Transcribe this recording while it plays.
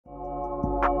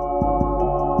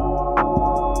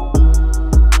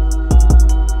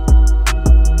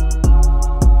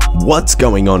What's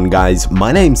going on, guys?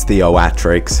 My name's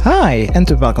Theoatrix. Hi, and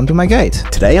welcome to my guide.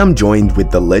 Today I'm joined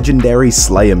with the legendary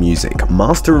SlayerMusiq,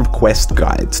 master of quest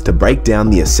guides, to break down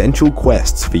the essential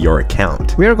quests for your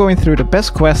account. We are going through the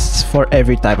best quests for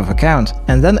every type of account,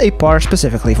 and then a part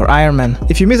specifically for Ironman.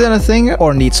 If you miss anything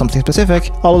or need something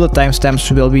specific, all of the timestamps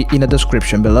will be in the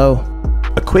description below.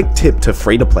 A quick tip to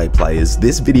free-to-play players,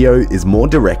 this video is more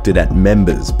directed at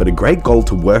members, but a great goal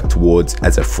to work towards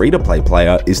as a free-to-play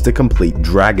player is to complete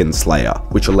Dragon Slayer,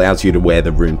 which allows you to wear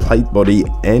the rune plate body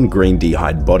and green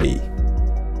d'hide body.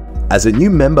 As a new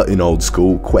member in Old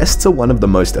School, quests are one of the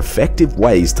most effective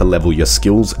ways to level your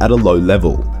skills at a low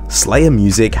level.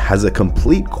 SlayerMusiq has a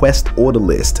complete quest order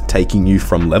list taking you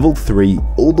from level 3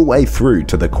 all the way through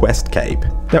to the quest cape.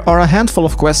 There are a handful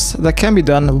of quests that can be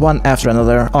done one after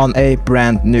another on a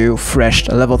brand new, fresh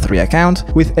level 3 account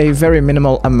with a very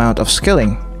minimal amount of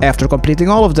skilling. After completing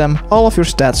all of them, all of your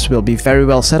stats will be very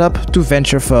well set up to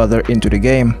venture further into the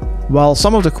game. While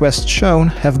some of the quests shown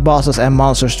have bosses and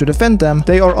monsters to defend them,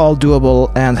 they are all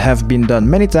doable and have been done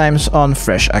many times on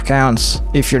fresh accounts.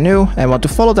 If you're new and want to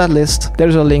follow that list,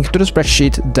 there's a link to the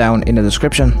spreadsheet down in the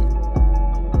description.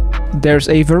 There's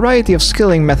a variety of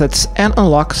skilling methods and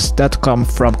unlocks that come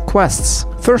from quests.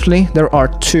 Firstly, there are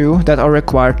two that are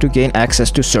required to gain access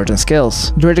to certain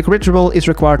skills. Druidic Ritual is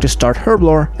required to start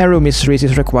Herblore, and Rune Mysteries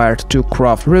is required to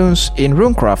craft runes in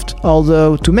Runecraft.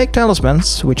 Although, to make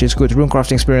talismans, which is good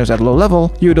runecrafting experience at low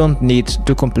level, you don't need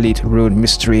to complete Rune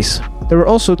Mysteries. There were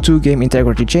also two game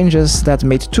integrity changes that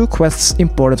made two quests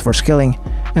important for skilling,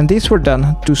 and these were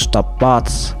done to stop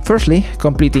bots. Firstly,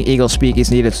 completing Eagle's Peak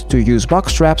is needed to use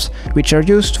box traps, which are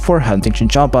used for hunting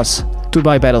Chinchompas. To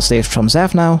buy battle staves from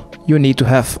Zavnow, you need to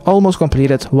have almost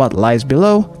completed what lies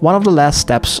below. One of the last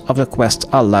steps of the quest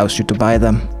allows you to buy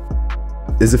them.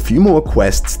 There's a few more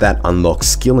quests that unlock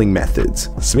skilling methods.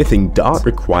 Smithing Dart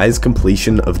requires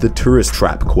completion of the Tourist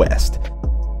Trap quest.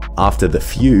 After the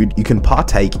feud, you can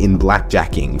partake in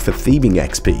blackjacking for thieving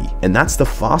XP, and that's the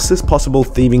fastest possible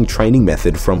thieving training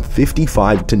method from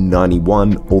 55 to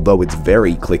 91, although it's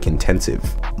very click intensive.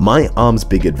 My Arm's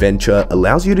Big Adventure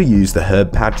allows you to use the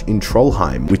herb patch in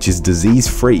Trollheim, which is disease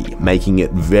free, making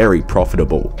it very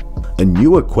profitable. A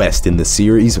newer quest in the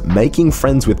series, Making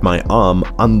Friends with My Arm,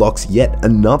 unlocks yet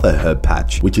another herb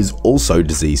patch, which is also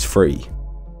disease free.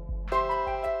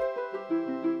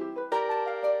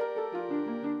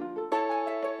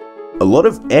 A lot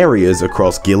of areas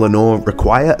across Gielinor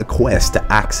require a quest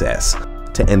to access.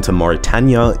 To enter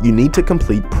Mauritania, you need to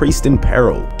complete Priest in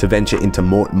Peril. To venture into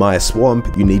Mortmire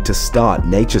Swamp, you need to start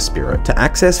Nature Spirit. To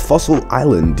access Fossil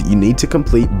Island, you need to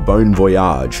complete Bone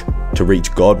Voyage. To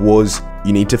reach God Wars,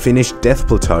 you need to finish Death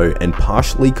Plateau and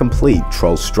partially complete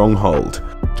Troll Stronghold.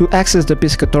 To access the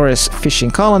Piscatoris fishing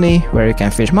colony, where you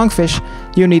can fish monkfish,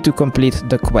 you need to complete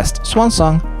the quest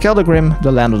Swansong. Keldagrim,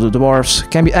 the land of the dwarves,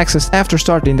 can be accessed after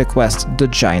starting the quest The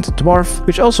Giant Dwarf,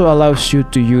 which also allows you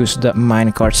to use the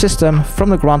minecart system from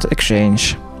the Grand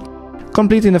Exchange.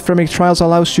 Completing the Firmic Trials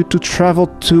allows you to travel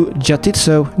to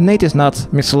Jatitso, Natisnut,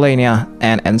 Miscellanea,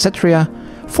 and Enzetria,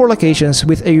 4 locations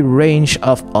with a range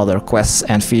of other quests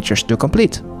and features to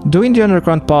complete. Doing the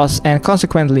Underground Pass and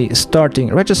consequently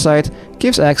starting Regicide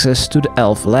gives access to the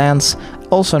Elf lands,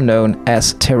 also known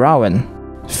as Terrawen.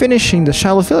 Finishing the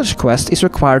Shallow Village quest is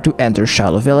required to enter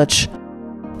Shallow Village.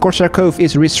 Corsair Cove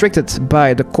is restricted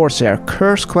by the Corsair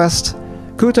Curse quest.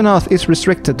 Kutanoth is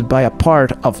restricted by a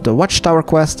part of the Watchtower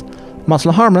quest.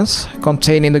 Muscle Harmons,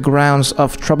 containing the grounds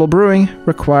of Trouble Brewing,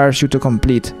 requires you to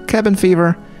complete Cabin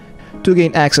Fever. To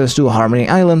gain access to Harmony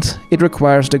Island, it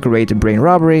requires the Great Brain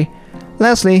Robbery.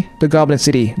 Lastly, the Goblin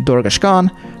City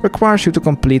Dorgashkan requires you to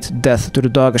complete Death to the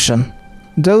Dogashan.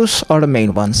 Those are the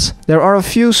main ones. There are a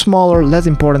few smaller, less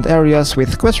important areas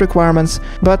with quest requirements,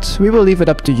 but we will leave it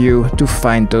up to you to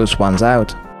find those ones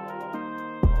out.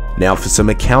 Now for some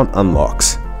account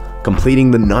unlocks. Completing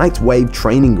the Night Wave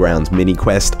Training Grounds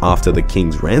mini-quest after the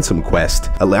King's Ransom quest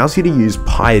allows you to use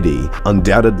Piety,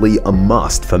 undoubtedly a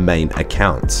must for main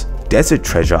accounts. Desert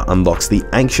Treasure unlocks the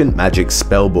Ancient Magic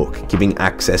Spellbook, giving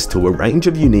access to a range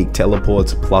of unique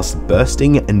teleports plus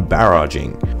bursting and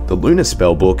barraging. The Lunar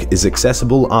Spellbook is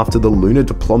accessible after the Lunar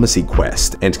Diplomacy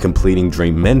quest, and completing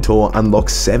Dream Mentor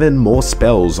unlocks 7 more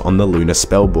spells on the Lunar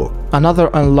Spellbook. Another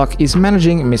unlock is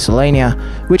managing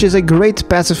Miscellanea, which is a great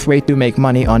passive way to make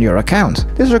money on your account.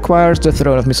 This requires the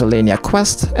Throne of Miscellanea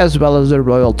quest as well as the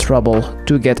Royal Trouble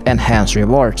to get enhanced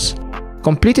rewards.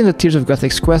 Completing the Tears of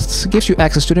Gothic quests gives you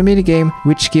access to the minigame,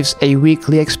 which gives a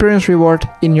weekly experience reward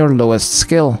in your lowest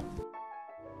skill.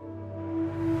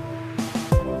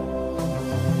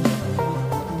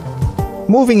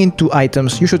 Moving into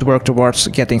items you should work towards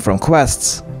getting from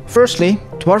quests. Firstly,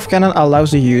 Dwarf Cannon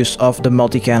allows the use of the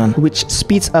multi-cannon, which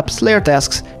speeds up Slayer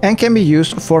tasks and can be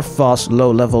used for fast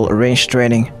low-level range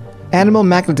training. Animal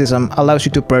Magnetism allows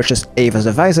you to purchase Ava's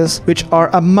devices, which are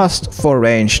a must for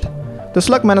ranged. The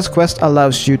Slug Menace quest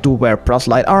allows you to wear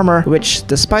Proselyte armor, which,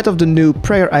 despite of the new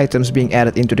prayer items being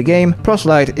added into the game,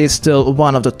 Proselyte is still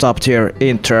one of the top tier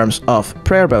in terms of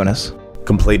prayer bonus.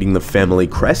 Completing the Family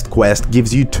Crest quest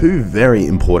gives you two very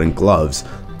important gloves.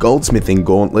 Goldsmithing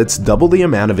gauntlets double the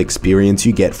amount of experience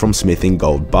you get from smithing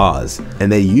gold bars,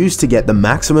 and they're used to get the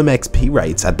maximum XP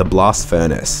rates at the blast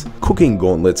furnace. Cooking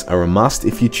gauntlets are a must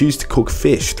if you choose to cook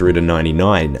fish through to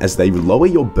 99, as they lower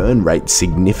your burn rate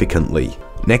significantly.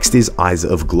 Next is Eyes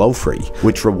of Glowfree,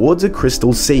 which rewards a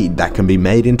crystal seed that can be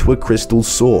made into a crystal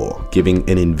saw, giving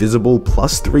an invisible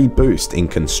 +3 boost in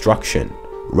construction.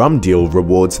 Rumdeal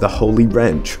rewards the Holy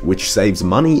Wrench, which saves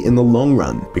money in the long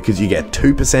run because you get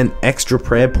 2% extra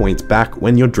prayer points back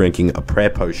when you're drinking a prayer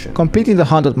potion. Completing the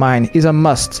Haunted Mine is a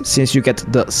must since you get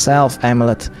the Salve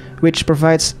Amulet, which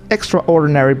provides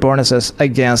extraordinary bonuses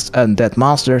against undead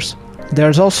monsters.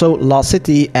 There's also Lost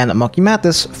City and Monkey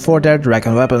Mantis for their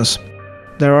dragon weapons.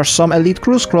 There are some elite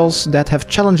clue scrolls that have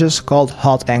challenges called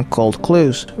Hot and Cold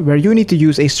Clues, where you need to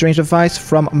use a strange device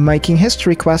from Making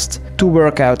History quest to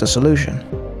work out a solution.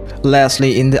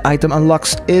 Lastly, in the item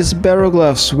unlocks is Barrow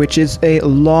Gloves, which is a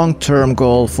long-term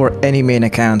goal for any main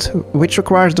account, which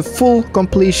requires the full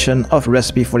completion of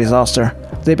Recipe for Disaster.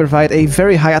 They provide a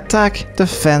very high attack,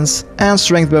 defense and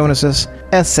strength bonuses,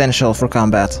 essential for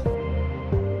combat.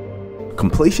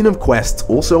 Completion of quests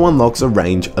also unlocks a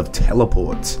range of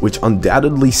teleports, which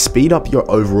undoubtedly speed up your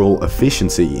overall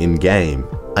efficiency in-game.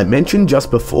 I mentioned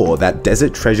just before that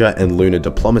Desert Treasure and Lunar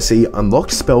Diplomacy unlock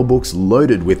spellbooks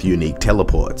loaded with unique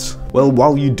teleports. Well,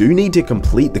 while you do need to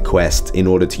complete the quest in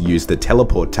order to use the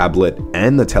teleport tablet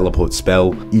and the teleport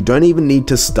spell, you don't even need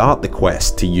to start the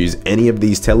quest to use any of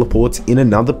these teleports in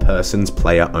another person's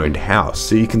player-owned house,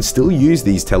 so you can still use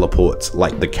these teleports,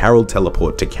 like the Carol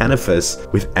teleport to Canifus,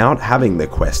 without having the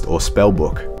quest or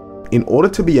spellbook. In order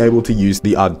to be able to use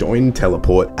the Ardoin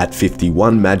teleport at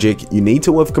 51 magic, you need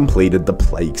to have completed the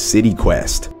Plague City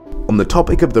quest. On the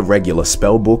topic of the regular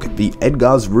spellbook, the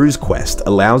Edgar's Ruse quest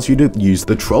allows you to use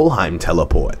the Trollheim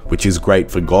teleport, which is great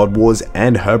for God Wars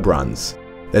and herb runs.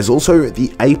 There's also the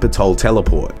Apatol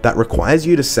teleport that requires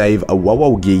you to save a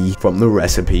Wawalgi from the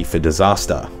Recipe for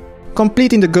Disaster.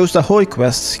 Completing the Ghost Ahoy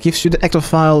quest gives you the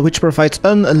Ectophile, which provides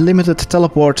unlimited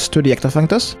teleports to the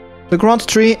Ectophanctus. The Grand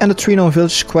Tree and the Tree Gnome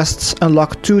Village quests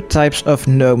unlock two types of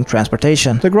gnome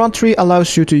transportation. The Grand Tree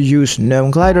allows you to use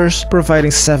gnome gliders, providing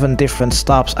 7 different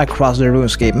stops across the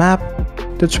RuneScape map.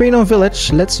 The Tree Gnome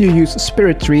Village lets you use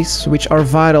spirit trees, which are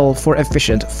vital for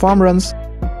efficient farm runs.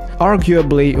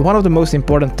 Arguably, one of the most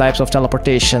important types of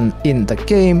teleportation in the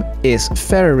game is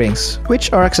fairy rings,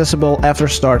 which are accessible after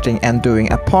starting and doing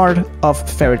a part of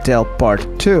Fairy Tale Part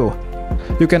 2.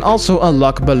 You can also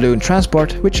unlock balloon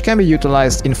transport, which can be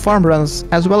utilized in farm runs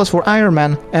as well as for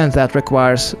Ironman, and that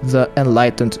requires the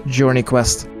Enlightened Journey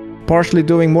quest. Partially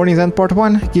doing Morning's End Part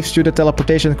 1 gives you the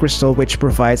teleportation crystal, which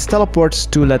provides teleports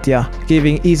to Letia,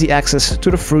 giving easy access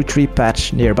to the fruit tree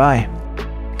patch nearby.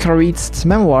 Karit's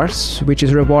Memoirs, which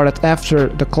is rewarded after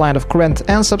the Client of Corinth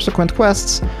and subsequent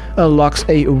quests, unlocks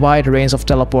a wide range of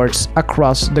teleports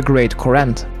across the Great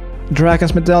Corinth.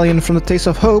 Dragon's Medallion from the Taste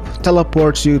of Hope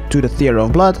teleports you to the Theater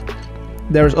of Blood.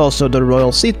 There is also the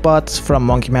Royal Seed Pot from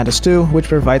Monkey Mantis 2, which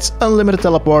provides unlimited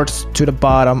teleports to the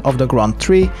bottom of the Grand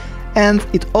Tree, and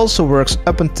it also works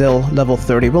up until level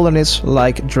 30 Wilderness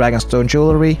like Dragonstone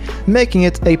Jewelry, making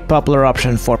it a popular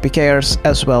option for PKers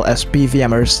as well as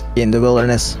PVMers in the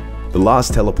Wilderness. The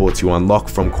last teleports you unlock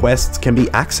from quests can be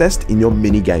accessed in your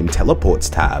minigame teleports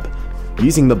tab.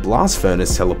 Using the Blast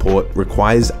Furnace teleport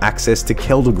requires access to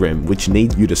Keldagrim, which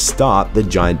needs you to start the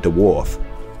Giant Dwarf.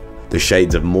 The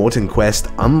Shades of Morton quest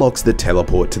unlocks the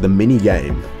teleport to the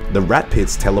minigame. The Rat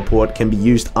Pits teleport can be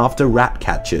used after rat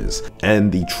catches,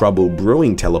 and the Trouble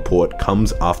Brewing teleport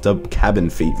comes after Cabin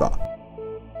Fever.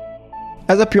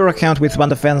 As a pure account with 1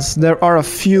 defense, there are a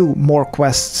few more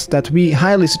quests that we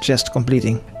highly suggest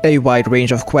completing. A wide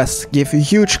range of quests give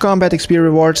huge combat XP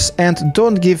rewards and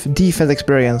don't give defense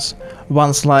experience.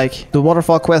 Ones like the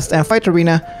Waterfall quest and Fight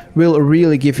Arena will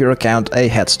really give your account a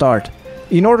head start.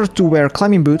 In order to wear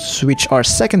climbing boots, which are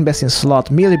second best in slot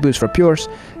melee boots for pures,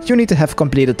 you need to have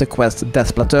completed the quest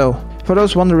Death Plateau. For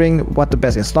those wondering what the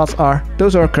best in slots are,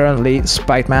 those are currently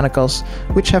Spiked Manacles,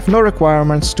 which have no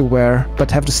requirements to wear but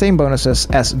have the same bonuses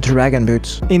as Dragon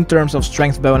Boots. In terms of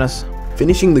strength bonus,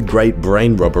 finishing the Great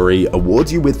Brain Robbery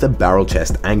awards you with the Barrel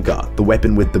Chest Anchor, the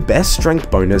weapon with the best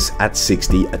strength bonus at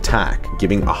 60 attack,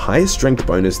 giving a higher strength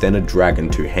bonus than a Dragon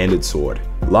two-handed sword.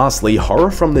 Lastly,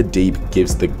 Horror from the Deep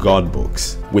gives the God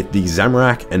Books, with the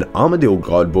Zamorak and Armadillo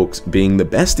God Books being the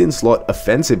best in slot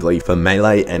offensively for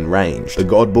melee and range. The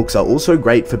God Books are also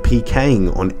great for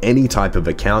PKing on any type of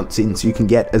account since you can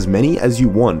get as many as you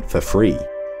want for free.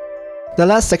 The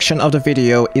last section of the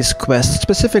video is quests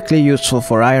specifically useful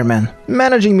for Ironman.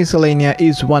 Managing Miscellanea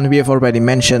is one we have already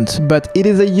mentioned, but it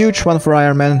is a huge one for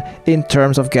Ironman in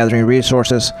terms of gathering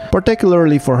resources,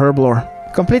 particularly for Herblore.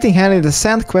 Completing Handy the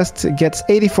Sand quest gets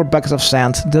 84 buckets of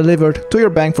sand delivered to your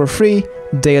bank for free,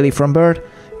 daily from Bird,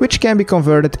 which can be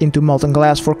converted into molten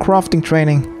glass for crafting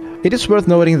training. It is worth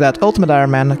noting that Ultimate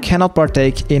Ironman cannot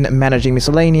partake in Managing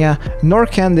Miscellanea, nor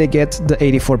can they get the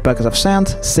 84 buckets of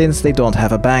sand, since they don't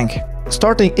have a bank.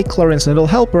 Starting Iclorin's Little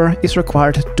Helper is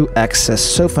required to access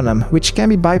Sophanum, which can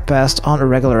be bypassed on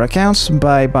regular accounts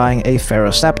by buying a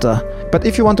Pharaoh Septa. But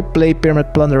if you want to play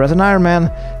Pyramid Plunder as an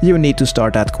Ironman, you need to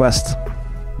start that quest.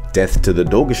 Death to the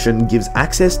Dorgashan gives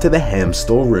access to the Ham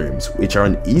storerooms, which are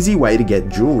an easy way to get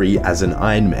jewelry as an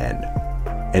Ironman.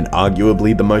 And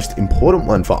arguably the most important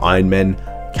one for Ironmen,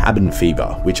 Cabin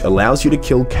Fever, which allows you to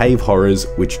kill cave horrors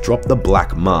which drop the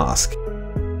black mask.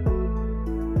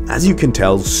 As you can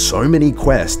tell, so many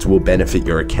quests will benefit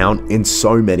your account in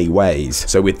so many ways.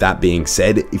 So with that being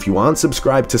said, if you aren't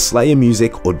subscribed to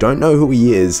SlayerMusiq or don't know who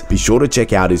he is, be sure to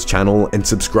check out his channel and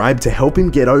subscribe to help him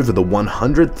get over the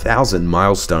 100,000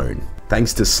 milestone.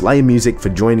 Thanks to SlayerMusiq for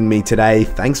joining me today.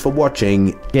 Thanks for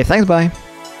watching. Yeah, thanks, bye.